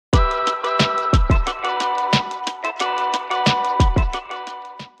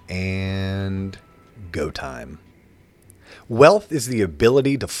go time. Wealth is the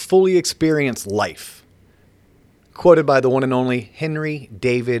ability to fully experience life. Quoted by the one and only Henry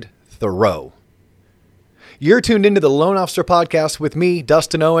David Thoreau. You're tuned into the Loan Officer Podcast with me,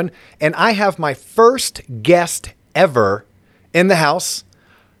 Dustin Owen, and I have my first guest ever in the house.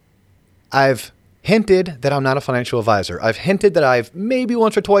 I've hinted that I'm not a financial advisor. I've hinted that I've maybe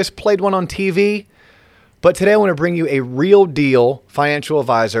once or twice played one on TV, but today I want to bring you a real deal financial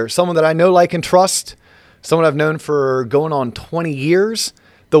advisor, someone that I know, like, and trust, someone I've known for going on 20 years,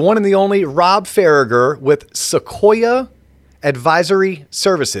 the one and the only Rob Farragher with Sequoia Advisory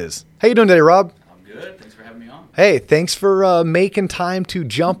Services. How you doing today, Rob? I'm good. Thanks for having me on. Hey, thanks for making time to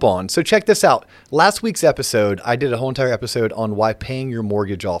jump on. So check this out. Last week's episode, I did a whole entire episode on why paying your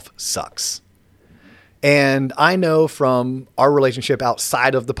mortgage off sucks. And I know from our relationship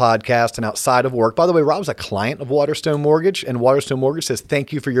outside of the podcast and outside of work, by the way, Rob's a client of Waterstone Mortgage, and Waterstone Mortgage says,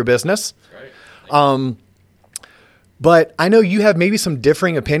 thank you for your business. That's right. But I know you have maybe some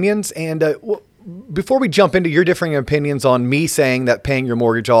differing opinions. And before we jump into your differing opinions on me saying that paying your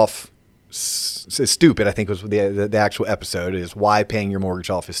mortgage off is stupid, I think was the actual episode, is why paying your mortgage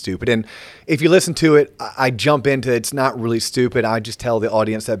off is stupid. And if you listen to it, I jump into it's not really stupid. I just tell the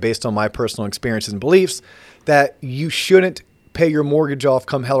audience that based on my personal experiences and beliefs, that you shouldn't pay your mortgage off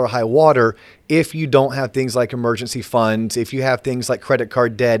come hell or high water if you don't have things like emergency funds, if you have things like credit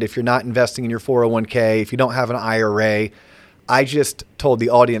card debt, if you're not investing in your 401k, if you don't have an IRA. I just told the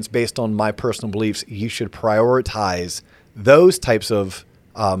audience, based on my personal beliefs, you should prioritize those types of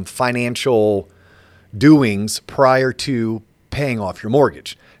financial doings prior to paying off your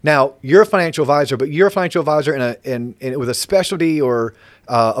mortgage. Now, you're a financial advisor, but you're a financial advisor with a specialty or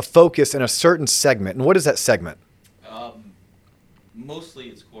a focus in a certain segment. And what is that segment? Mostly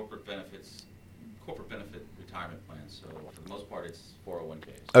it's corporate benefit retirement plans. So for the most part, it's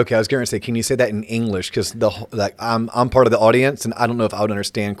 401ks. Okay, I was going to say, can you say that in English? Because I'm part of the audience, and I don't know if I would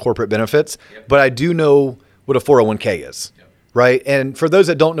understand corporate benefits, but I do know what a 401k is. Yep. Right? And for those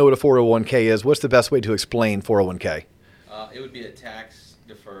that don't know what a 401k is, what's the best way to explain 401k? It would be a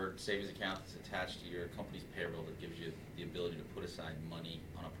tax-deferred savings account that's attached to your company's payroll that gives you the ability to put aside money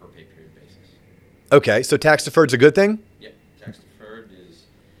on a per-pay period basis. Okay, so tax-deferred is a good thing? Yep. Tax-deferred is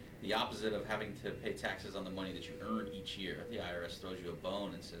the opposite of having to pay taxes on the money that you earn each year. The IRS throws you a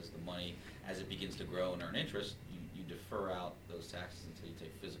bone and says the money, as it begins to grow and earn interest, you defer out those taxes until you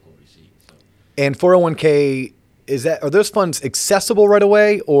take physical receipts. So. And 401k, are those funds accessible right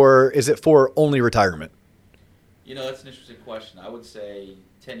away, or is it for only retirement? You know, that's an interesting question. I would say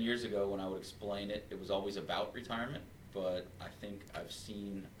 10 years ago when I would explain it, it was always about retirement, but I think I've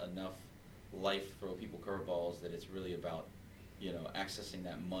seen enough life throw people curveballs that it's really about, accessing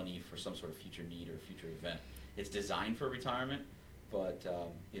that money for some sort of future need or future event. It's designed for retirement, but,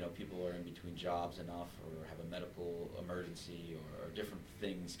 people are in between jobs enough or have a medical emergency or different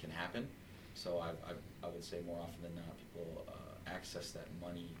things can happen. So I would say more often than not, people access that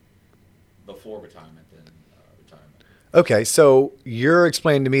money before retirement than retirement. Okay, so you're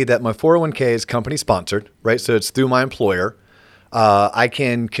explaining to me that my 401k is company sponsored, right? So it's through my employer. I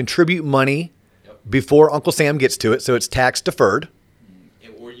can contribute money before Uncle Sam gets to it, so it's tax deferred.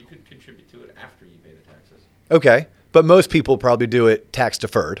 Or you could contribute to it after you pay the taxes. Okay, but most people probably do it tax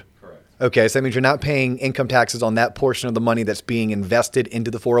deferred. Correct. Okay, so that means you're not paying income taxes on that portion of the money that's being invested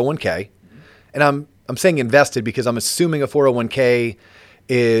into the 401k. And I'm saying invested because I'm assuming a 401k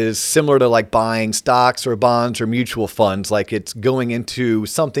is similar to like buying stocks or bonds or mutual funds, like it's going into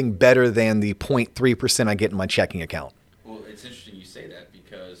something better than the 0.3% I get in my checking account. Well, it's interesting you say that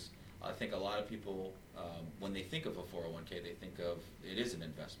because I think a lot of people, when they think of a 401k, they think of it is an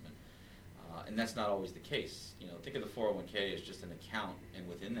investment. And that's not always the case. Think of the 401k as just an account, and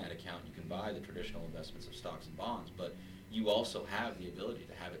within that account you can buy the traditional investments of stocks and bonds, but you also have the ability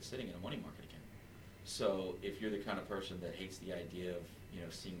to have it sitting in a money market account. So if you're the kind of person that hates the idea of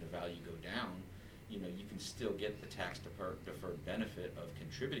seeing the value go down, you can still get the tax deferred benefit of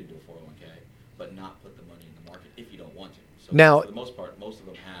contributing to a 401k, but not put the money in the market if you don't want to. So now, for the most part, most of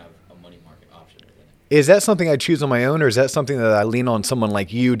them have a money market option within it. Is that something I choose on my own, or is that something that I lean on someone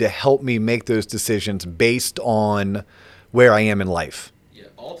like you to help me make those decisions based on where I am in life? Yeah,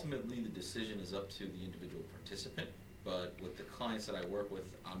 ultimately the decision is up to the individual participant, but with the clients that I work with,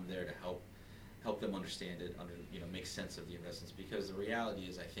 I'm there to help them understand it, make sense of the investments, because the reality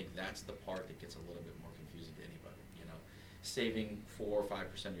is I think that's the part that gets a little bit more confusing to anybody. Saving 4 or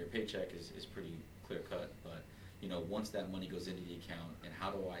 5% of your paycheck is pretty clear cut, but once that money goes into the account, and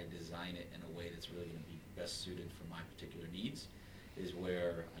how do I design it in a way that's really going to be best suited for my particular needs, is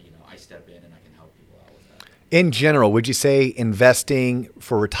where I step in and I can help people out with that. In general, would you say investing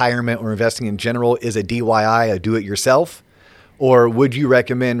for retirement or investing in general is a DIY, a do-it-yourself? Or would you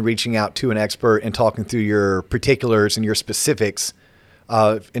recommend reaching out to an expert and talking through your particulars and your specifics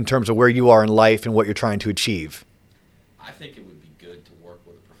in terms of where you are in life and what you're trying to achieve? I think it would be good to work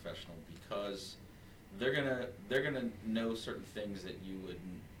with a professional because they're gonna know certain things that you wouldn't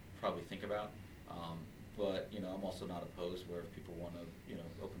probably think about. But I'm also not opposed where if people want to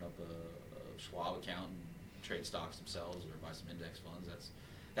open up a Schwab account and trade stocks themselves or buy some index funds.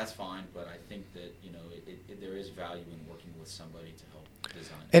 That's fine. But I think that there is value in working with somebody to help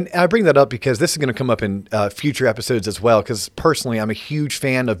design it. And I bring that up because this is going to come up in future episodes as well. Because personally, I'm a huge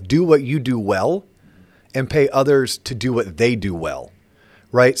fan of do what you do well and pay others to do what they do well.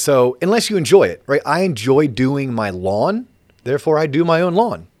 Right. So unless you enjoy it, right? I enjoy doing my lawn. Therefore, I do my own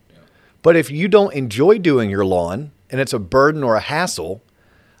lawn. Yeah. But if you don't enjoy doing your lawn and it's a burden or a hassle,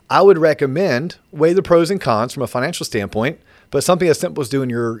 I would recommend weigh the pros and cons from a financial standpoint. But something as simple as doing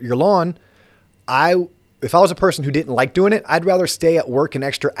your lawn, if I was a person who didn't like doing it, I'd rather stay at work an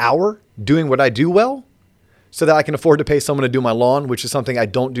extra hour doing what I do well so that I can afford to pay someone to do my lawn, which is something I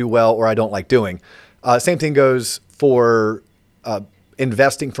don't do well or I don't like doing. Same thing goes for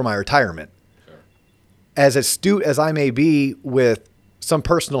investing for my retirement. Sure. As astute as I may be with some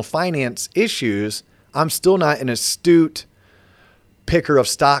personal finance issues, I'm still not an astute picker of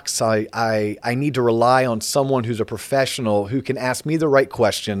stocks. I need to rely on someone who's a professional who can ask me the right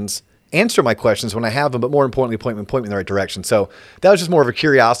questions, answer my questions when I have them, but more importantly, point me in the right direction. So that was just more of a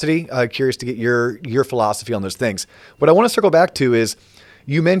curiosity, curious to get your philosophy on those things. What I want to circle back to is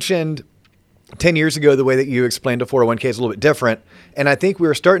you mentioned 10 years ago, the way that you explained a 401k is a little bit different. And I think we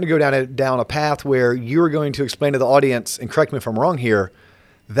were starting to go down a path where you were going to explain to the audience, and correct me if I'm wrong here,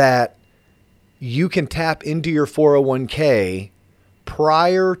 that you can tap into your 401k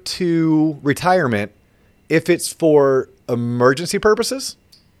prior to retirement if it's for emergency purposes?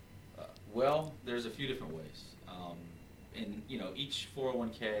 Well, there's a few different ways. Each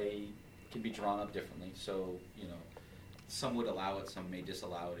 401k can be drawn up differently. So, some would allow it, some may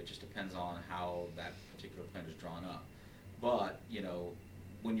disallow it. It just depends on how that particular plan is drawn up. But,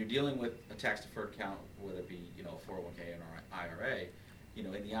 when you're dealing with a tax-deferred account, whether it be, a 401k or an IRA,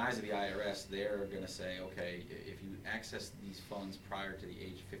 in the eyes of the IRS, they're going to say, okay, if you access these funds prior to the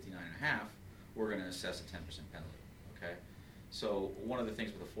age of 59 and a half, we're going to assess a 10% penalty, okay? So one of the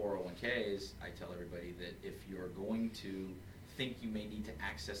things with a 401k is I tell everybody that if you're going to think you may need to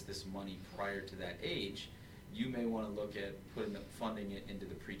access this money prior to that age, you may want to look at funding it into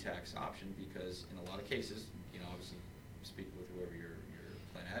the pre-tax option because in a lot of cases, obviously speaking with whoever your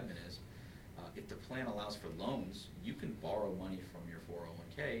plan admin is, if the plan allows for loans, you can borrow money from your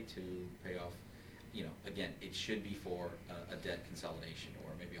 401k to pay off, again, it should be for a debt consolidation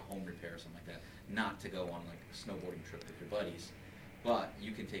or maybe a home repair or something like that, not to go on like a snowboarding trip with your buddies. But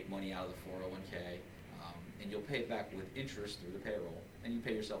you can take money out of the 401k and you'll pay it back with interest through the payroll, and you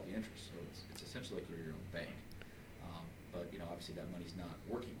pay yourself the interest. So it's essentially like you're your own bank. But obviously that money's not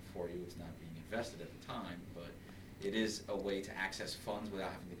working for you, it's not being invested at the time, but it is a way to access funds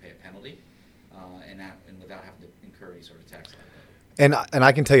without having to pay a penalty. And without having to incur any sort of tax liability. And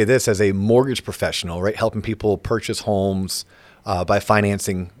I can tell you this as a mortgage professional, right, helping people purchase homes by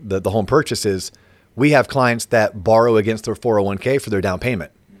financing the home purchases, we have clients that borrow against their 401k for their down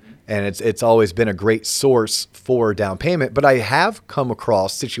payment. Mm-hmm. And it's always been a great source for down payment. But I have come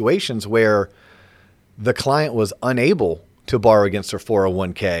across situations where the client was unable to borrow against their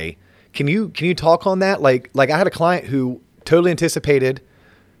 401k. Can you talk on that? Like I had a client who totally anticipated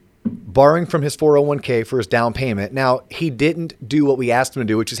borrowing from his 401k for his down payment. Now, he didn't do what we asked him to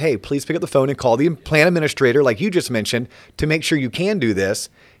do, which is, hey, please pick up the phone and call the plan administrator, like you just mentioned, to make sure you can do this.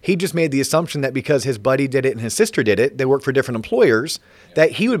 He just made the assumption that because his buddy did it and his sister did it, they work for different employers,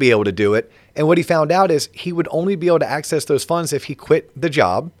 that he would be able to do it. And what he found out is he would only be able to access those funds if he quit the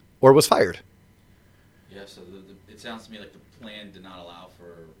job or was fired. Yeah, so it sounds to me like the plan did not allow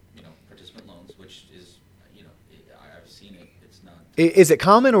for, participant loans, which is, I've seen it. It's not. Is it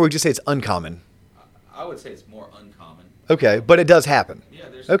common, or would you say it's uncommon? I would say it's more uncommon. Okay, but it does happen. Yeah,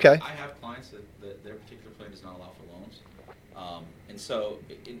 okay. I have clients that their particular plan does not allow for loans, and so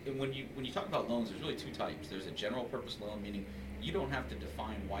when you talk about loans, there's really two types. There's a general purpose loan, meaning you don't have to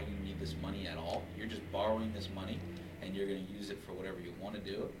define why you need this money at all. You're just borrowing this money, and you're going to use it for whatever you want to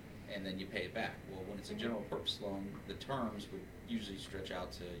do, and then you pay it back. Well, when it's a general purpose loan, the terms would usually stretch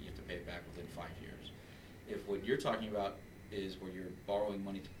out to you have to pay it back within 5 years. If what you're talking about is where you're borrowing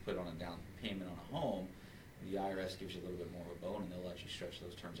money to put on a down payment on a home, the IRS gives you a little bit more of a bone, and they'll let you stretch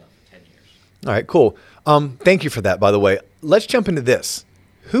those terms out for 10 years. All right, cool. Thank you for that, by the way. Let's jump into this.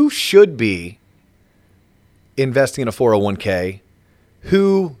 Who should be investing in a 401k,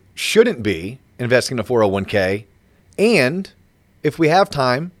 who shouldn't be investing in a 401k, and if we have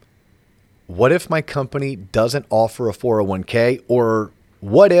time, what if my company doesn't offer a 401k, or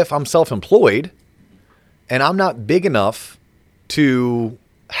what if I'm self-employed and I'm not big enough to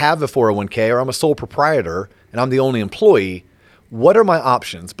have a 401k, or I'm a sole proprietor and I'm the only employee? What are my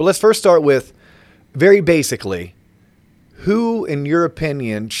options? But let's first start with, very basically, who, in your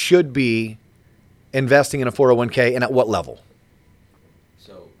opinion, should be investing in a 401k and at what level?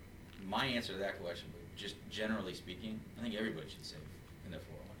 So my answer to that question, just generally speaking, I think everybody should save in their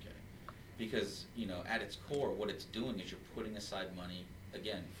 401k. Because, at its core, what it's doing is you're putting aside money,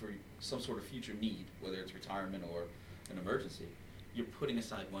 again, for some sort of future need, whether it's retirement or an emergency. You're putting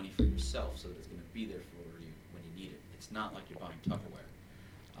aside money for yourself so that it's going to be there for you when you need it. It's not like you're buying Tupperware.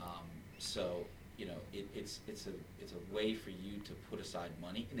 It's a way for you to put aside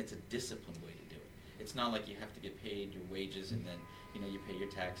money, and it's a disciplined way to do it. It's not like you have to get paid your wages and then you pay your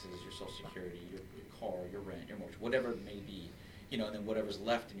taxes, your Social Security, your car, your rent, your mortgage, whatever it may be. And then whatever's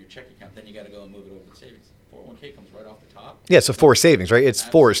left in your checking account, then you got to go and move it over to savings. 401k comes right off the top. Yeah, it's a forced savings, right? It's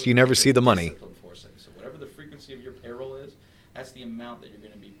Absolutely. Forced. You never see the money. Forced savings. So whatever the frequency of your payroll is, that's the amount that you're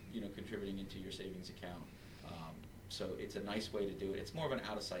going to be, contributing into your savings account. So it's a nice way to do it. It's more of an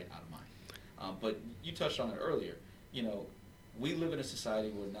out of sight, out of mind. But you touched on it earlier. We live in a society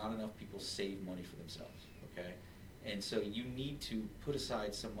where not enough people save money for themselves. Okay, and so you need to put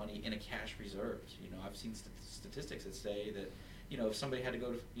aside some money in a cash reserve. I've seen statistics that say that if somebody had to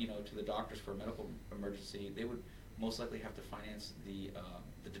go to the doctors for a medical emergency, they would most likely have to finance the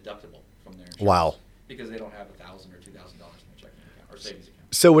deductible from their insurance. Wow. Because they don't have $1,000 or $2,000 in their checking account or savings account.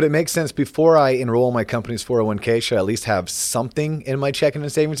 So would it make sense, before I enroll in my company's 401k, should I at least have something in my checking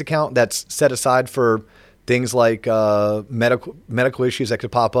and savings account that's set aside for things like medical issues that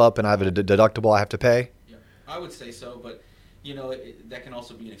could pop up and I have a deductible I have to pay? Yeah, I would say so, but that can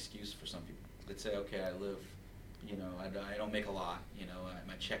also be an excuse for some people that say, okay, I live, I don't make a lot,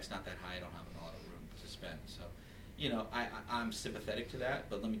 my check's not that high, I don't have a lot of room to spend. So, I'm sympathetic to that,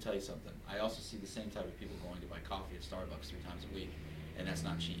 but let me tell you something. I also see the same type of people going to buy coffee at Starbucks 3 times a week, and that's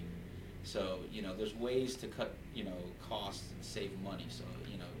not cheap. So, there's ways to cut, costs and save money. So,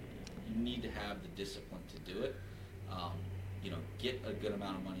 you need to have the discipline to do it. Get a good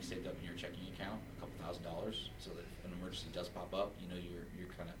amount of money saved up in your checking account, a couple $1,000, so that if an emergency does pop up,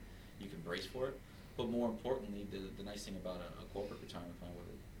 you can brace for it. But more importantly, the nice thing about a corporate retirement plan with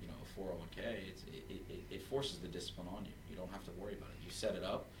a 401k, it forces the discipline on you. You don't have to worry about it. You set it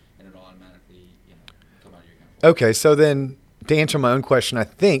up, and it'll automatically come out of your account. Okay, so then to answer my own question, I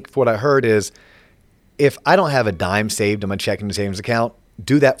think what I heard is, if I don't have a dime saved in my checking and savings account,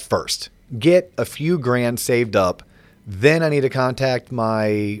 do that first. Get a few grand saved up. Then I need to contact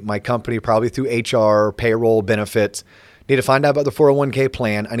my company, probably through HR, payroll, benefits. Need to find out about the 401k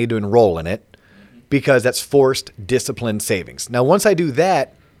plan. I need to enroll in it because that's forced, disciplined savings. Now, once I do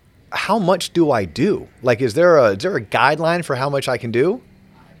that, how much do I do? Like, is there a guideline for how much I can do?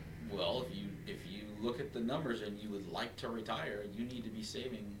 Well, if you look at the numbers and you would like to retire, you need to be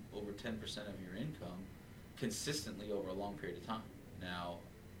saving over 10% of your income consistently over a long period of time. Now,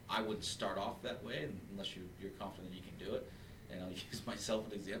 I wouldn't start off that way unless you're confident you can do it. And I'll use myself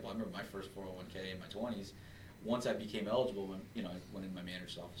as an example. I remember my first 401k in my 20s. Once I became eligible, I went in my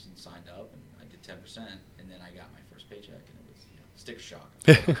manager's office and signed up, and I did 10%, and then I got my first paycheck, and it was sticker shock.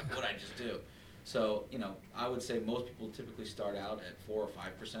 What I just do. So, I would say most people typically start out at 4 or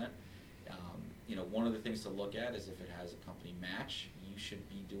 5%. One of the things to look at is if it has a company match, you should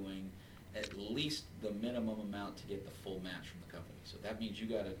be doing at least the minimum amount to get the full match from the company. So that means you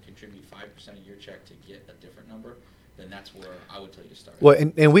got to contribute 5% of your check to get a different number. Then that's where I would tell you to start. Well,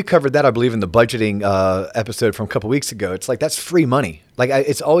 and we covered that, I believe, in the budgeting episode from a couple weeks ago. It's like, that's free money. Like,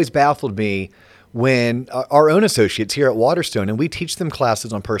 it's always baffled me when our own associates here at Waterstone, and we teach them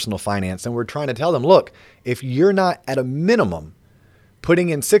classes on personal finance, and we're trying to tell them, look, if you're not at a minimum putting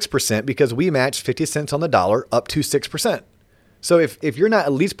in 6%, because we match 50 cents on the dollar up to 6%. So if you're not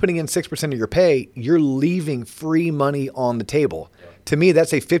at least putting in 6% of your pay, you're leaving free money on the table. Yeah. To me,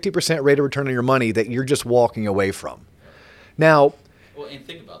 that's a 50% rate of return on your money that you're just walking away from. Now, well, and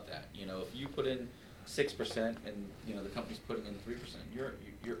think about that. If you put in 6% and the company's putting in 3%,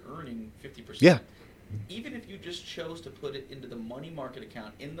 you're earning 50%. Yeah. Even if you just chose to put it into the money market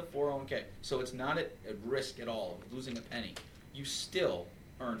account in the 401k, so it's not at risk at all of losing a penny, you still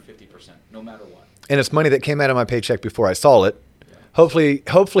earn 50%, no matter what. And it's money that came out of my paycheck before I saw it. Yeah. Hopefully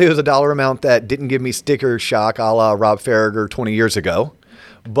it was a dollar amount that didn't give me sticker shock a la Rob Farragher 20 years ago.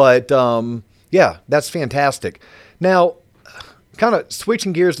 But yeah, that's fantastic. Now, kind of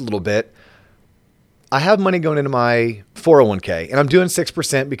switching gears a little bit, I have money going into my 401k, and I'm doing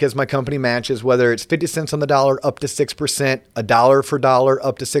 6% because my company matches, whether it's 50 cents on the dollar up to 6%, a dollar for dollar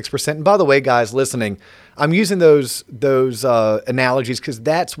up to 6%. And by the way, guys listening, I'm using those analogies because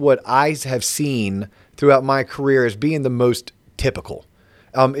that's what I have seen throughout my career as being the most typical.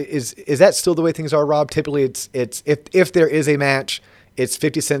 Is that still the way things are, Rob? Typically, it's if there is a match, it's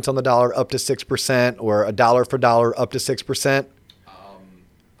 50 cents on the dollar up to 6%, or a dollar for dollar up to 6%.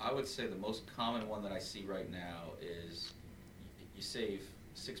 I would say the most common one that I see right now is you save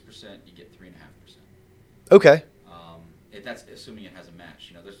 6%, you get 3.5%. Okay. That's assuming it has a match.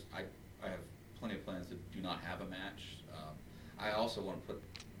 You know, I have plenty of plans that do not have a match. I also want to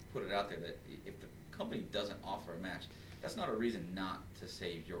put it out there that if the company doesn't offer a match, that's not a reason not to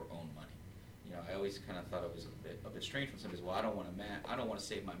save your own money. You know, I always kind of thought it was a bit strange when somebody says, "Well, I don't want to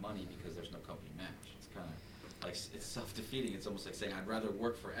save my money because there's no company match." It's kind of like, it's self-defeating. It's almost like saying I'd rather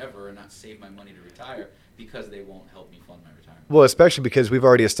work forever and not save my money to retire because they won't help me fund my retirement. Well, especially because we've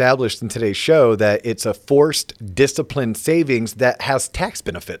already established in today's show that it's a forced, disciplined savings that has tax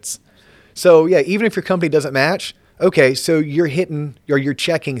benefits. Absolutely. So yeah, even if your company doesn't match, okay, so you're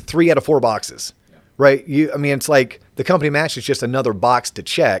checking 3 out of 4 boxes, right? It's like the company match is just another box to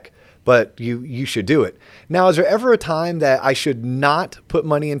check, but you should do it. Now, is there ever a time that I should not put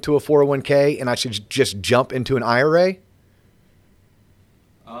money into a 401k and I should just jump into an IRA?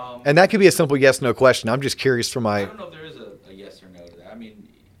 And that could be a simple yes/no question. I'm just curious for my... I don't know if there is a yes or no to that. I mean,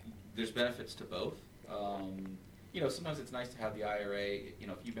 there's benefits to both. You know, sometimes it's nice to have the IRA. You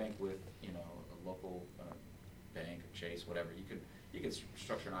know, if you bank with, you know, a local bank, Chase, whatever, you can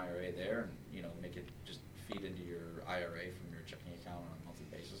structure an IRA there and, you know, make it just feed into your IRA from your checking account on a monthly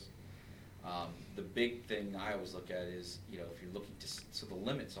basis. The big thing I always look at is, you know, if you're looking so the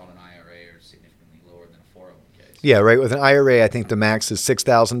limits on an IRA are significantly lower than a 401k. Yeah, right. With an IRA, I think the max is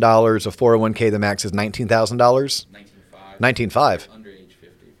 $6,000. A 401k, the max is $19,000. $19,500. Under age 50,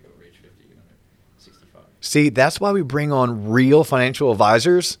 if you're over age 50, you're under 65. See, that's why we bring on real financial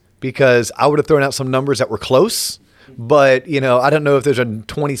advisors, because I would have thrown out some numbers that were close, but, you know, I don't know if there's a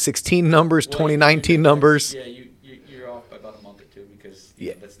 2016 numbers, 2019 numbers. Yeah, you're off by about a month or two because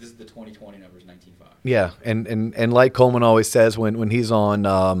this is the 2020 numbers, 19.5. Yeah, and like Coleman always says when he's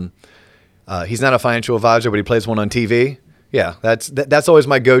on, he's not a financial advisor, but he plays one on TV. Yeah, that's always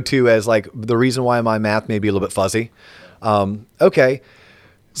my go-to as like the reason why my math may be a little bit fuzzy. Okay,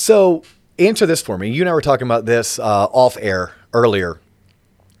 so answer this for me. You and I were talking about this off air earlier.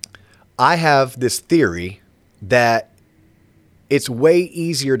 I have this theory that it's way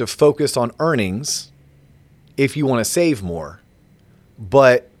easier to focus on earnings if you want to save more,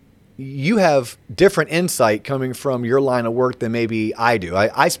 but you have different insight coming from your line of work than maybe I do.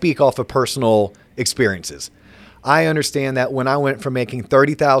 I speak off of personal experiences. I understand that when I went from making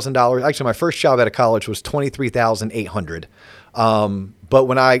 $30,000, actually my first job out of college was $23,800. But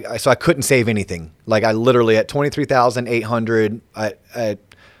when I couldn't save anything. Like I literally at $23,800,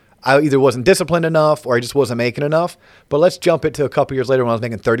 I either wasn't disciplined enough or I just wasn't making enough. But let's jump it to a couple years later when I was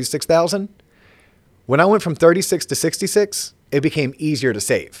making $36,000. When I went from 36 to 66, it became easier to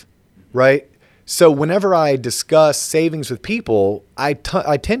save, right? So whenever I discuss savings with people, I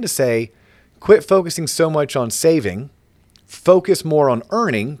tend to say, quit focusing so much on saving, focus more on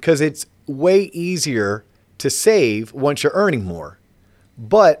earning, because it's way easier to save once you're earning more.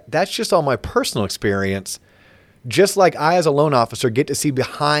 But that's just all my personal experience. Just like I, as a loan officer, get to see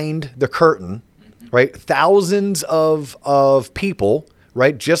behind the curtain, right? Thousands of people,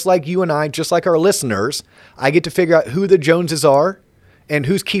 right? Just like you and I, just like our listeners, I get to figure out who the Joneses are and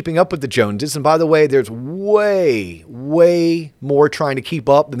who's keeping up with the Joneses. And by the way, there's way, way more trying to keep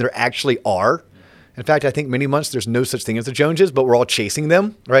up than there actually are. In fact, I think many months there's no such thing as the Joneses, but we're all chasing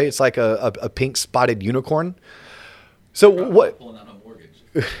them, right? It's like a pink spotted unicorn. So what? Pulling out a mortgage.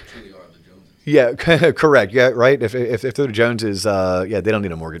 If they truly are the Joneses. Yeah, correct. Yeah, right. If they're the Joneses, they don't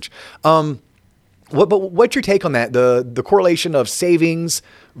need a mortgage. What's your take on that? The correlation of savings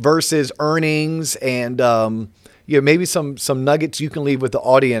versus earnings, and maybe some nuggets you can leave with the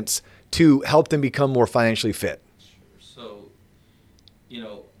audience to help them become more financially fit. Sure. So,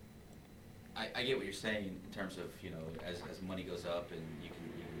 I get what you're saying in terms of as money goes up and you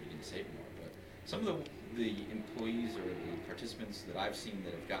can save more. But some of the employees or the participants that I've seen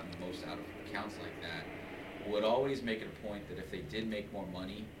that have gotten the most out of accounts like that would always make it a point that if they did make more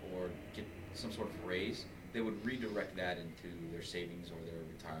money or get some sort of raise, they would redirect that into their savings or their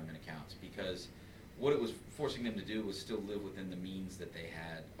retirement accounts, because what it was forcing them to do was still live within the means that they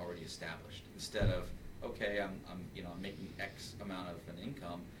had already established. Instead of, okay, I'm making X amount of an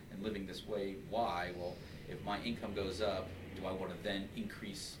income and living this way, Y. Well, if my income goes up do I want to then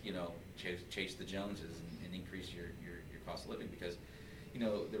increase, chase the Joneses and increase your cost of living? Because,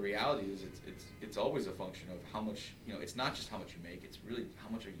 the reality is it's always a function of how much, it's not just how much you make, it's really how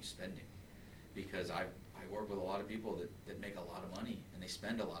much are you spending. Because I work with a lot of people that make a lot of money and they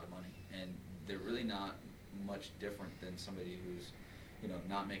spend a lot of money, and they're really not much different than somebody who's,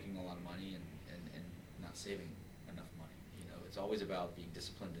 not making a lot of money and not saving enough money. It's always about being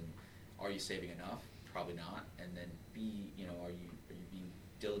disciplined and are you saving enough? Probably not. And then B, are you being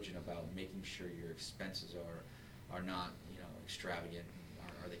diligent about making sure your expenses are not, extravagant?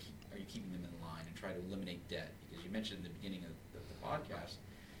 Are you keeping them in line, and try to eliminate debt? Because you mentioned in the beginning of the podcast,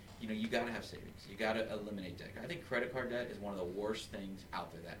 you got to have savings. You got to eliminate debt. I think credit card debt is one of the worst things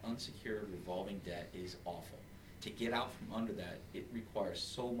out there. That unsecured revolving debt is awful. To get out from under that, it requires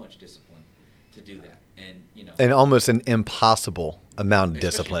so much discipline to do that, and almost an impossible amount of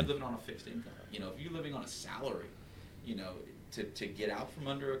discipline. If you're living on a fixed income, if you're living on a salary, to get out from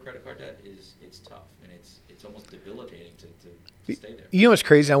under a credit card debt it's tough, and it's almost debilitating to stay there. What's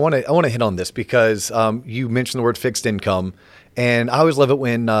crazy? I want to hit on this because you mentioned the word fixed income, and I always love it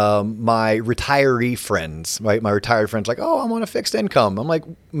when my retiree friends, right? My retired friends, like, oh, I'm on a fixed income. I'm like,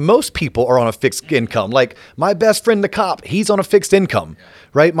 most people are on a fixed income. Like my best friend, the cop, he's on a fixed income,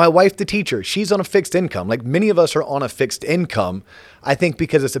 right? My wife, the teacher, she's on a fixed income. Like many of us are on a fixed income. I think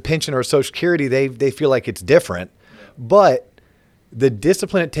because it's a pension or a Social Security, they feel like it's different, but the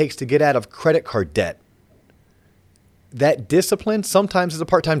discipline it takes to get out of credit card debt, that discipline sometimes is a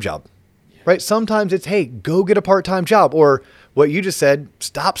part-time job, right? Sometimes it's, hey, go get a part-time job, or what you just said,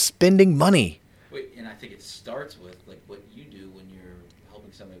 stop spending money. And I think it starts with like what you do when you're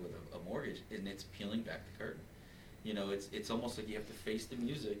helping somebody with a mortgage, and it's peeling back the curtain. It's almost like you have to face the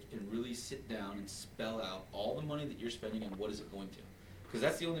music and really sit down and spell out all the money that you're spending and what is it going to. Because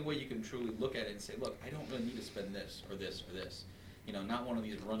that's the only way you can truly look at it and say, look, I don't really need to spend this or this or this. Not one of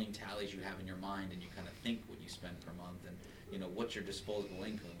these running tallies you have in your mind and you kind of think what you spend per month and, what's your disposable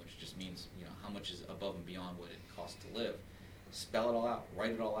income, which just means, how much is above and beyond what it costs to live. Spell it all out,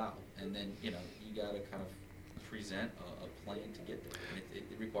 write it all out, and then, you got to kind of present a plan to get there. And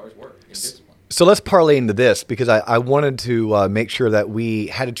it requires work and discipline. So let's parlay into this because I wanted to make sure that we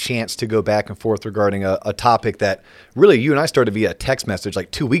had a chance to go back and forth regarding a topic that really you and I started via text message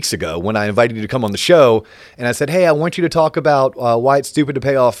like 2 weeks ago when I invited you to come on the show. And I said, hey, I want you to talk about why it's stupid to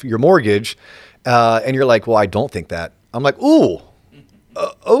pay off your mortgage. And you're like, well, I don't think that. I'm like, ooh,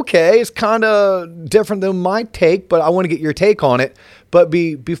 okay. It's kind of different than my take, but I want to get your take on it. But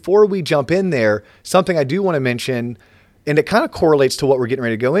before we jump in there, something I do want to mention, and it kind of correlates to what we're getting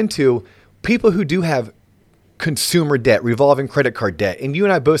ready to go into, people who do have consumer debt, revolving credit card debt, and you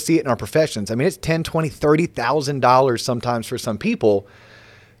and I both see it in our professions. I mean, it's $10,000, $20,000, $30,000 sometimes for some people.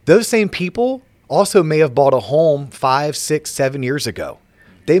 Those same people also may have bought a home 5, 6, 7 years ago.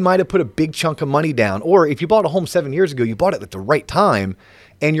 They might have put a big chunk of money down. Or if you bought a home 7 years ago, you bought it at the right time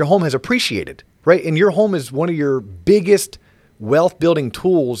and your home has appreciated, right? And your home is one of your biggest wealth building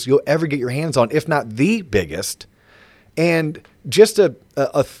tools you'll ever get your hands on, if not the biggest. And just a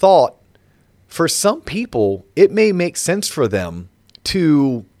thought, for some people, it may make sense for them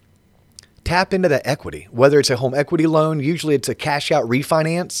to tap into that equity, whether it's a home equity loan, usually it's a cash out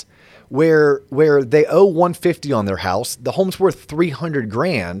refinance where they owe $150 on their house. The home's worth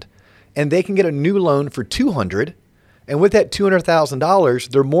 $300,000 and they can get a new loan for $200,000. And with that $200,000,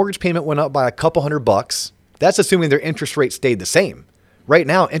 their mortgage payment went up by a couple $100. That's assuming their interest rate stayed the same. Right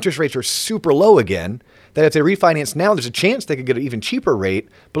now, interest rates are super low again, that if they refinance now, there's a chance they could get an even cheaper rate.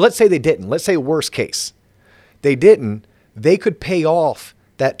 But let's say they didn't. Let's say worst case. They didn't. They could pay off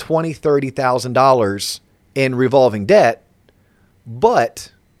that $20,000, $30,000 in revolving debt.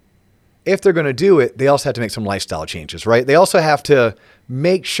 But if they're going to do it, they also have to make some lifestyle changes, right? They also have to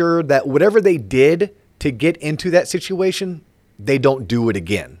make sure that whatever they did to get into that situation, they don't do it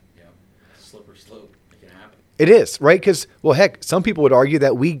again. Slippery slope. It can happen. It is, right? Because, well, heck, some people would argue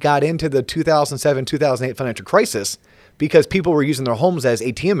that we got into the 2007, 2008 financial crisis because people were using their homes as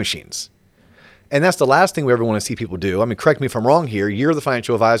ATM machines. And that's the last thing we ever want to see people do. I mean, correct me if I'm wrong here. You're the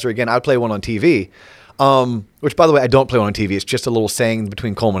financial advisor. Again, I play one on TV, which, by the way, I don't play one on TV. It's just a little saying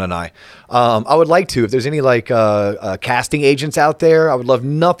between Coleman and I. I would like to, if there's any casting agents out there, I would love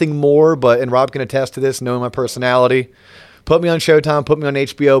nothing more, and Rob can attest to this, knowing my personality. Put me on Showtime, put me on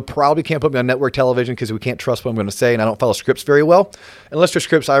HBO. Probably can't put me on network television because we can't trust what I'm going to say, and I don't follow scripts very well. Unless they're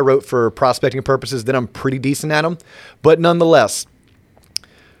scripts I wrote for prospecting purposes, then I'm pretty decent at them. But nonetheless,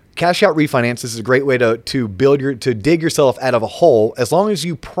 cash out refinance is a great way to dig yourself out of a hole, as long as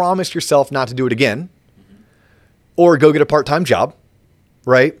you promise yourself not to do it again, or go get a part-time job,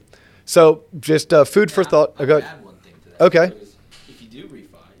 right? So just food for thought. I'll add one thing to that. Okay. Because if you do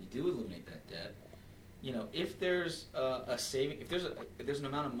refi, you do eliminate that debt. If there's a saving, if there's an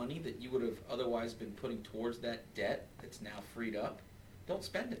amount of money that you would have otherwise been putting towards that debt that's now freed up, don't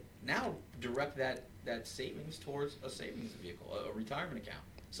spend it. Now direct that savings towards a savings vehicle, a retirement account,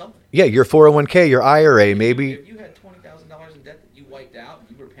 something. Yeah, your 401k, your IRA, maybe. If you had $20,000 in debt that you wiped out,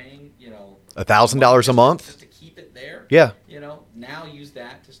 and you were paying, $1,000 a month, just to keep it there. Yeah. Now use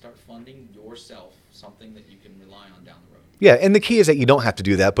that to start funding yourself something that you can rely on down the road. Yeah, and the key is that you don't have to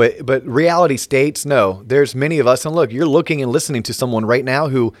do that, but reality states, no. There's many of us, and look, you're looking and listening to someone right now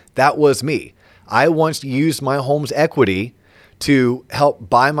who that was me. I once used my home's equity to help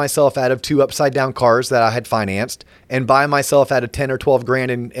buy myself out of 2 upside down cars that I had financed and buy myself out of 10 or 12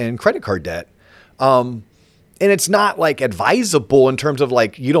 grand in credit card debt. And it's not like advisable in terms of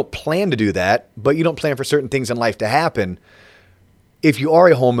like, you don't plan to do that, but you don't plan for certain things in life to happen. If you are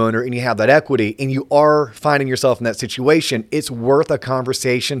a homeowner and you have that equity and you are finding yourself in that situation, it's worth a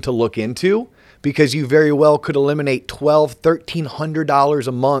conversation to look into, because you very well could eliminate $1,200, $1,300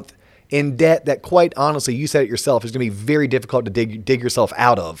 a month in debt that, quite honestly, you said it yourself, is going to be very difficult to dig yourself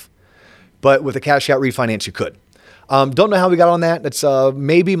out of. But with a cash out refinance, you could. Don't know how we got on that. That's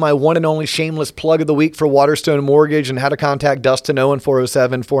maybe my one and only shameless plug of the week for Waterstone Mortgage, and how to contact Dustin Owen,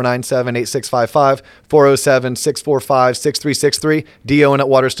 407-497-8655, 407-645-6363, dowen at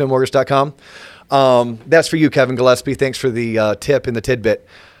waterstonemortgage.com. That's for you, Kevin Gillespie. Thanks for the tip and the tidbit.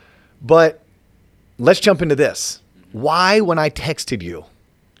 But let's jump into this. Why, when I texted you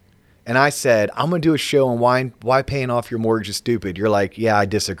and I said, I'm going to do a show on why paying off your mortgage is stupid, you're like, yeah, I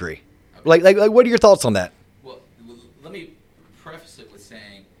disagree. Like, what are your thoughts on that? Let me preface it with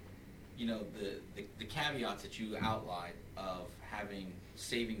saying, the caveats that you outlined of having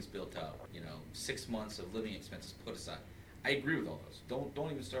savings built up, 6 months of living expenses put aside. I agree with all those.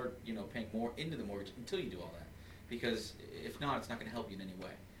 Don't even start, paying more into the mortgage until you do all that, because if not, it's not going to help you in any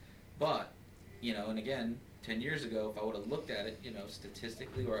way. But, and again, 10 years ago, if I would have looked at it,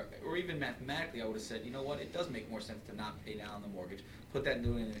 statistically or even mathematically, I would have said, you know what, it does make more sense to not pay down the mortgage, put that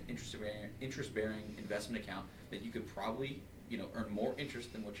into an interest-bearing investment account that you could probably, earn more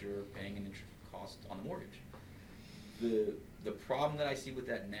interest than what you're paying in interest cost on the mortgage. The problem that I see with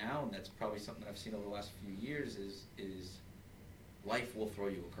that now, and that's probably something that I've seen over the last few years, is life will throw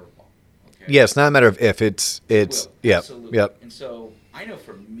you a curveball. Okay? Yeah, it's not a matter of if, it's yeah. Absolutely. Yep. And so I know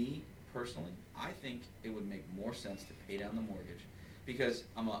for me personally, I think it would make more sense to pay down the mortgage, because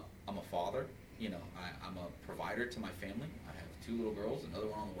I'm a father. I'm a provider to my family. I have 2 little girls, another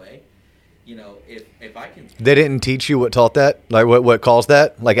one on the way. If I can. They didn't teach you what taught that? Like what caused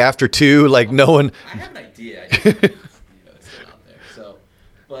that? Like after 2, like no one. I have an idea. I just, it's still out there. So,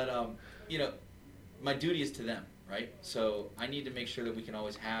 but my duty is to them, right? So I need to make sure that we can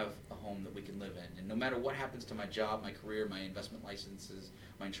always have a home that we can live in, and no matter what happens to my job, my career, my investment licenses,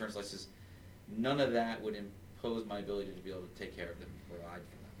 my insurance licenses, none of that would impose my ability to be able to take care of them and provide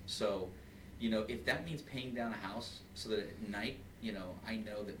for them. So, if that means paying down a house so that at night, I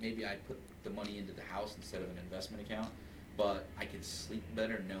know that maybe I put the money into the house instead of an investment account, but I can sleep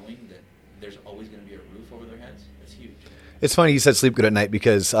better knowing that there's always going to be a roof over their heads, that's huge. It's funny you said sleep good at night,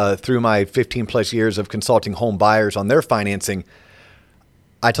 because through my 15 plus years of consulting home buyers on their financing,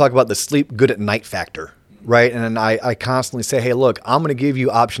 I talk about the sleep good at night factor. Right. And I constantly say, hey, look, I'm going to give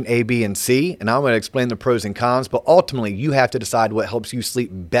you option A, B, and C, and I'm going to explain the pros and cons. But ultimately, you have to decide what helps you sleep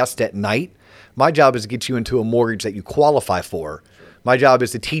best at night. My job is to get you into a mortgage that you qualify for. Sure. My job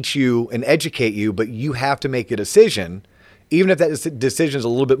is to teach you and educate you, but you have to make a decision. Even if that decision is a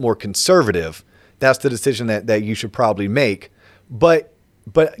little bit more conservative, that's the decision that you should probably make. But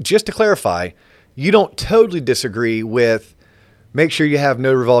just to clarify, you don't totally disagree with make sure you have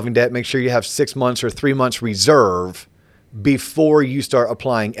no revolving debt. Make sure you have 6 months or 3 months reserve before you start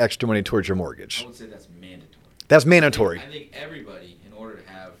applying extra money towards your mortgage. I would say that's mandatory. That's mandatory. I think everybody, in order to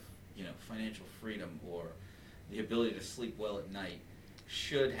have financial freedom or the ability to sleep well at night,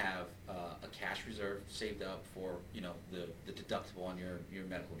 should have a cash reserve saved up for the deductible on your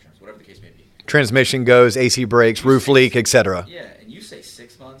medical insurance, whatever the case may be. Transmission goes, AC breaks, roof leak, etc. Yeah, and you say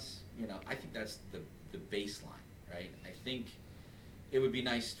 6 months. I think that's the baseline, right? I think it would be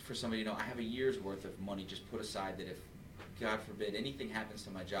nice for somebody, I have a year's worth of money just put aside that if, God forbid, anything happens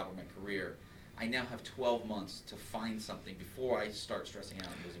to my job or my career, I now have 12 months to find something before I start stressing out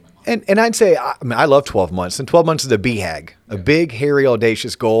and losing my mind. And I'd say, I love 12 months, and 12 months is a BHAG, a big, hairy,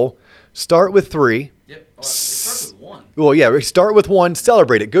 audacious goal. Start with 3. Yep. It starts with 1. Well, yeah, start with 1,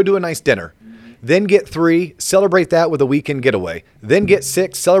 celebrate it, go do a nice dinner. Mm-hmm. Then get 3, celebrate that with a weekend getaway. Then get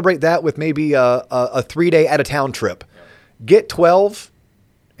 6, celebrate that with maybe a 3-day out-of-town trip. Yep. Get 12,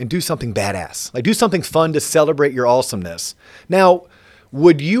 and do something badass. Like do something fun to celebrate your awesomeness. Now,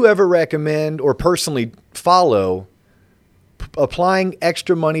 would you ever recommend or personally follow applying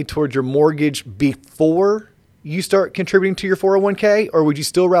extra money towards your mortgage before you start contributing to your 401k, or would you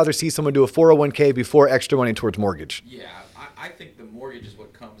still rather see someone do a 401k before extra money towards mortgage? Yeah, I think the mortgage is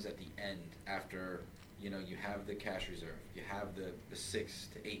what comes at the end after, you have the cash reserve. You have the 6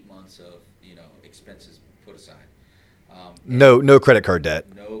 to 8 months of, expenses put aside. No credit card debt.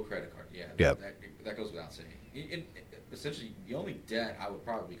 No credit card, yeah. Yep. That goes without saying. Essentially, the only debt I would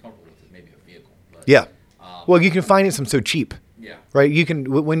probably be comfortable with is maybe a vehicle. But, Yeah. Well, you can finance them so cheap. Yeah. Right? You can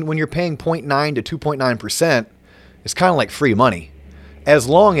when you're paying 0.9 to 2.9%, it's kind of like free money, as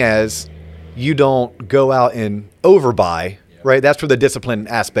long as you don't go out and overbuy. Yeah. Right? That's where the discipline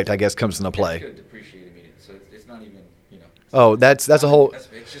aspect, I guess, comes into play. It's going to depreciate immediately, so it's not even. Oh, that's a whole. It's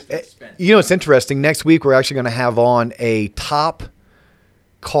just an expense. It's interesting. Next week we're actually going to have on a top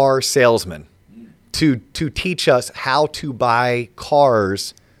car salesman to teach us how to buy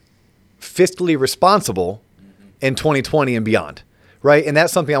cars fiscally responsible in 2020 and beyond, right? And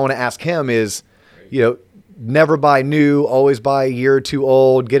that's something I want to ask him is, never buy new, always buy a year or two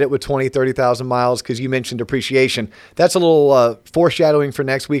old, get it with 20, 30,000 miles, because you mentioned depreciation. That's a little foreshadowing for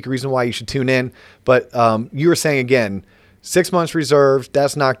next week, a reason why you should tune in. But you were saying, again, 6 months reserved,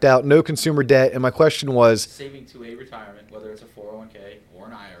 that's knocked out, no consumer debt. And my question was... saving to a retirement, whether it's a 401k or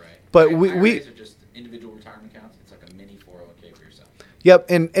an IRA. But IRAs are just individual retirement accounts. It's like a mini 401k for yourself. Yep,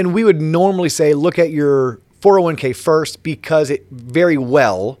 and we would normally say look at your 401k first because it very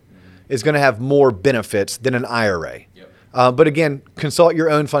well is going to have more benefits than an IRA. Yep. But again, consult your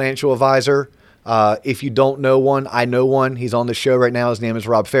own financial advisor. If you don't know one, I know one. He's on the show right now. His name is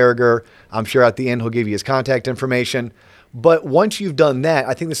Rob Farragher. I'm sure at the end he'll give you his contact information. But once you've done that,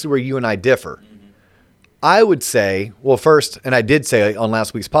 I think this is where you and I differ. I would say, well, first, and I did say on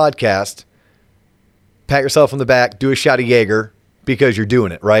last week's podcast, pat yourself on the back, do a shot of Jaeger because you're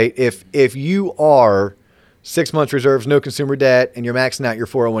doing it, right? If you are 6 months reserves, no consumer debt, and you're maxing out your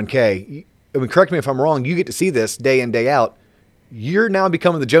 401k, correct me if I'm wrong, you get to see this day in, day out. You're now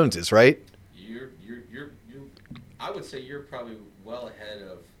becoming the Joneses, right? You're I would say you're probably well ahead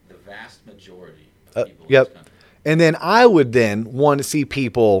of the vast majority of people in this country. And then I would then want to see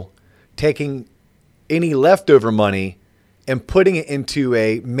people taking any leftover money and putting it into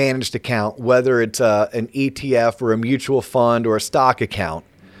a managed account, whether it's an ETF or a mutual fund or a stock account.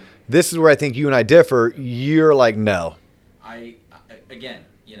 This is where I think you and I differ. You're like, no. Again,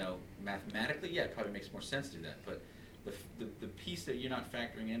 mathematically, yeah, it probably makes more sense to do that. But the piece that you're not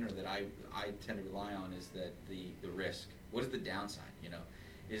factoring in, or that I tend to rely on, is that the risk. What is the downside?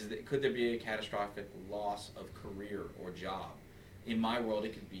 Could there be a catastrophic loss of career or job? In my world,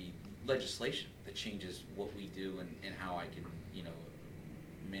 it could be legislation that changes what we do and how I can,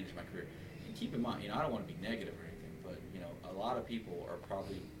 manage my career. And keep in mind, I don't want to be negative or anything, but a lot of people are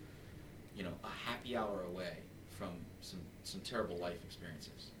probably, a happy hour away from some terrible life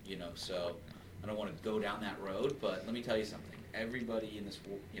experiences. So I don't want to go down that road, but let me tell you something. Everybody in this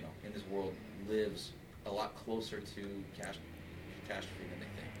world lives a lot closer to catastrophe than they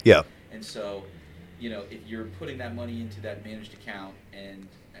think. Yeah. And so, if you're putting that money into that managed account, and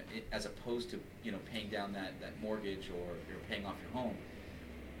as opposed to paying down that mortgage or you're paying off your home,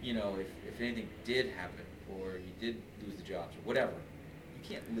 if anything did happen or you did lose the jobs or whatever, you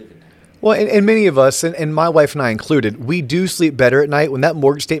can't live in that. Well, and many of us, and my wife and I included, we do sleep better at night when that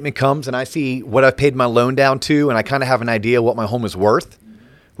mortgage statement comes and I see what I've paid my loan down to, and I kind of have an idea what my home is worth,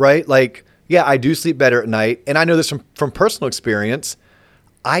 right? Like, yeah, I do sleep better at night. And I know this from personal experience.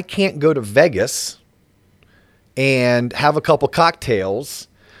 I can't go to Vegas and have a couple cocktails,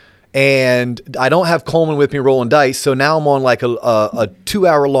 and I don't have Coleman with me rolling dice. So now I'm on like a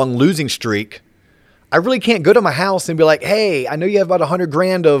 2-hour-long losing streak. I really can't go to my house and be like, hey, I know you have about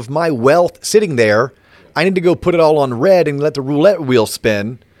 $100,000 of my wealth sitting there. I need to go put it all on red and let the roulette wheel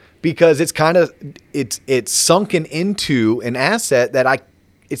spin, because it's sunken into an asset that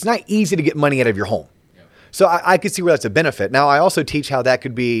it's not easy to get money out of your home. Yeah. So I could see where that's a benefit. Now, I also teach how that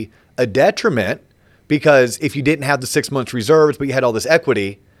could be a detriment, because if you didn't have the 6 months reserves, but you had all this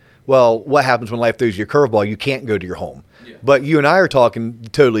equity, well, what happens when life throws you a curveball? You can't go to your home. Yeah. But you and I are talking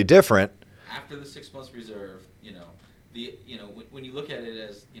totally different. After the 6 months reserve, when you look at it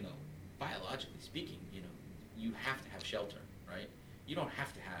as, biologically speaking, you have to have shelter, right? You don't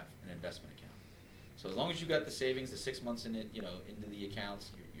have to have an investment account. So as long as you got the savings, the 6 months in it, into the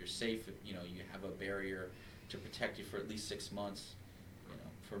accounts, you're safe. You have a barrier to protect you for at least 6 months.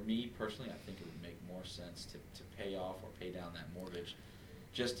 For me personally, I think it would make more sense to pay off or pay down that mortgage,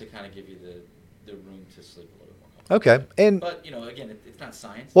 just to kind of give you the room to sleep a little more Okay. But, again, it's not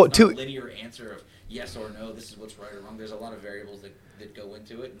science. Well, it's not a linear answer of yes or no, this is what's right or wrong. There's a lot of variables that go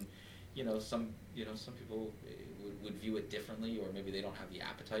into it. And, some people would view it differently, or maybe they don't have the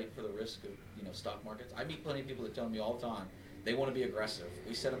appetite for the risk of, stock markets. I meet plenty of people that tell me all the time they want to be aggressive.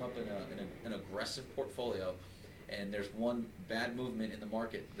 We set them up in an aggressive portfolio, and there's one bad movement in the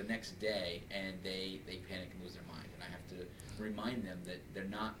market the next day, and they panic and lose their mind. And I have to remind them that they're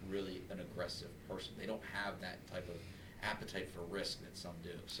not really an aggressive person. They don't have that type of appetite for risk that some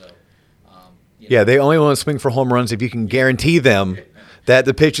do. So, they only want to swing for home runs if you can guarantee them that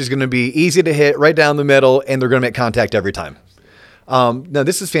the pitch is going to be easy to hit right down the middle, and they're going to make contact every time. No,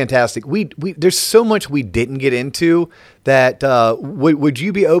 this is fantastic. There's so much we didn't get into that. Would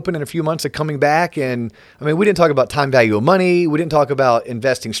you be open in a few months of coming back? And we didn't talk about time value of money. We didn't talk about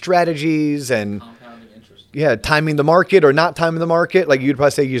investing strategies and compounding interest. Yeah, timing the market or not timing the market. Like you'd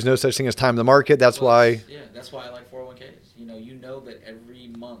probably say, there's no such thing as timing the market. That's why. Yeah, that's why I like 401ks. You know that every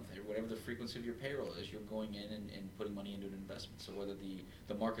month, whatever the frequency of your payroll is, you're going in and putting money into an investment. So whether the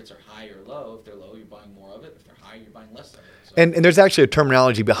markets are high or low, if they're low, you're buying more of it. If they're high, you're buying less of it. So. And there's actually a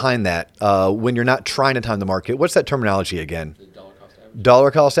terminology behind that. When you're not trying to time the market, what's that terminology again? The dollar cost averaging.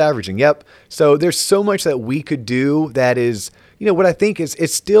 Dollar cost averaging. Yep. So there's so much that we could do that is, what I think is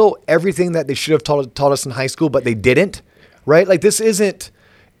it's still everything that they should have taught us in high school, but they didn't, right? Like this isn't,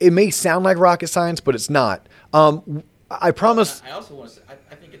 it may sound like rocket science, but it's not. I promise. I also want to say,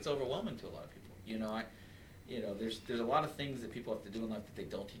 I think it's overwhelming to a lot of people. There's a lot of things that people have to do in life that they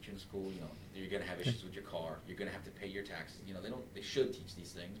don't teach you in school. You're going to have issues with your car. You're going to have to pay your taxes. They should teach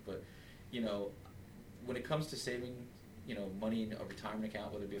these things, but when it comes to saving, money in a retirement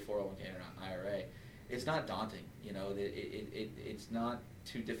account, whether it be a 401k or an IRA, it's not daunting. It's not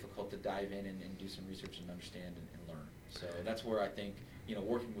too difficult to dive in and do some research and understand and learn. So that's where I think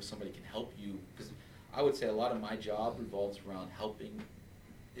working with somebody can help you, because I would say a lot of my job revolves around helping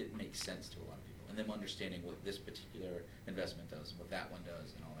it make sense to a lot of people and them understanding what this particular investment does and what that one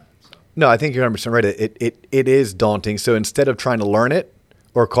does and all that. So no, I think you're 100% right. It is daunting. So instead of trying to learn it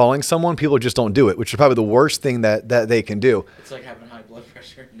or calling someone, people just don't do it, which is probably the worst thing that they can do. It's like having high blood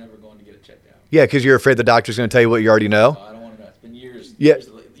pressure and never going to get it checked out. Yeah, because you're afraid the doctor's going to tell you what you already know. I don't want to know. It's been years. Yeah.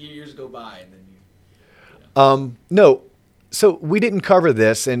 Years go by and then No. So we didn't cover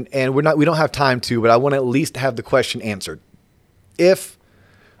this, and we don't have time to, but I want to at least have the question answered. If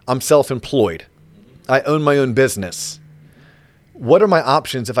I'm self-employed, I own my own business, what are my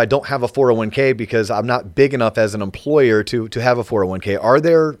options if I don't have a 401k because I'm not big enough as an employer to have a 401k? Are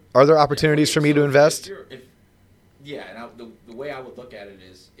there opportunities for me to invest? The way I would look at it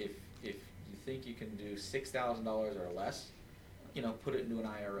is if you think you can do $6,000 or less, put it into an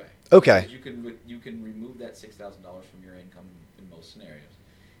IRA. Okay. Because you can remove that $6,000 from your income in most scenarios.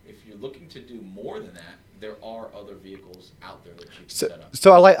 If you're looking to do more than that, there are other vehicles out there that you can set up.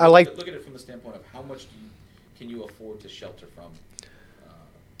 So I like look at it from the standpoint of how much can you afford to shelter from.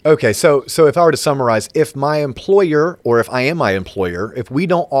 Okay, so if I were to summarize, if my employer or if I am my employer, if we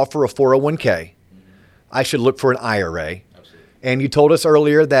don't offer a 401k, I should look for an IRA. And you told us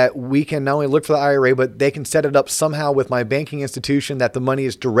earlier that we can not only look for the IRA, but they can set it up somehow with my banking institution that the money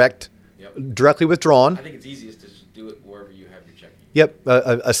is directly withdrawn. I think it's easiest to just do it wherever you have your checking. Yep,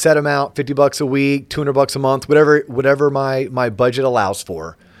 a set amount, $50 a week, $200 a month, whatever my budget allows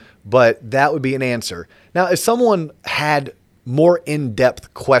for. But that would be an answer. Now, if someone had more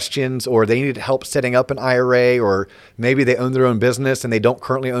in-depth questions, or they needed help setting up an IRA, or maybe they own their own business and they don't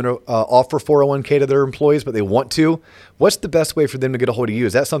currently offer 401k to their employees, but they want to, what's the best way for them to get a hold of you?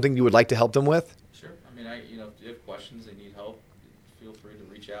 Is that something you would like to help them with? Sure. If you have questions, they need help, feel free to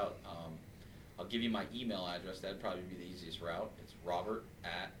reach out. I'll give you my email address. That'd probably be the easiest route. It's Robert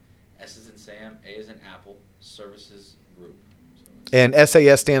at S as in Sam, A as in Apple, Services Group. And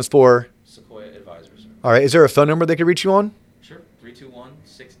SAS stands for? Sequoia Advisors. All right. Is there a phone number they could reach you on? Sure. 321-689-7708.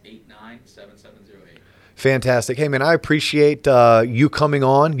 Fantastic. Hey, man, I appreciate you coming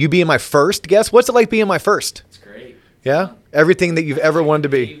on. You being my first guest. What's it like being my first? It's great. Yeah? Everything that you've ever wanted to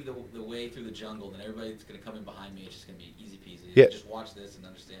be. The way through the jungle, and everybody that's going to come in behind me, it's just going to be easy peasy. Yeah. Just watch this and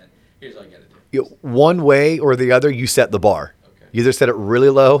understand. Here's all you got to do. One way or the other, you set the bar. Okay. You either set it really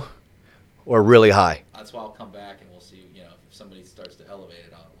low or really high. That's why I'll come back and we'll see. If somebody starts to elevate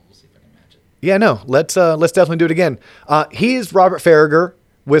it, we'll see if I can match it. Yeah, no. Let's definitely do it again. He is Robert Farragher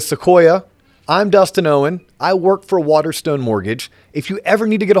with Sequoia. I'm Dustin Owen. I work for Waterstone Mortgage. If you ever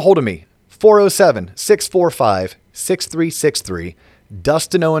need to get a hold of me, 407-645-6363,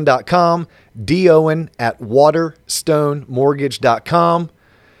 DustinOwen.com, dowen@waterstonemortgage.com.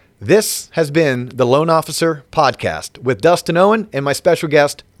 This has been the Loan Officer Podcast with Dustin Owen and my special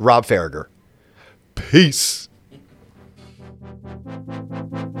guest, Rob Farragher. Peace.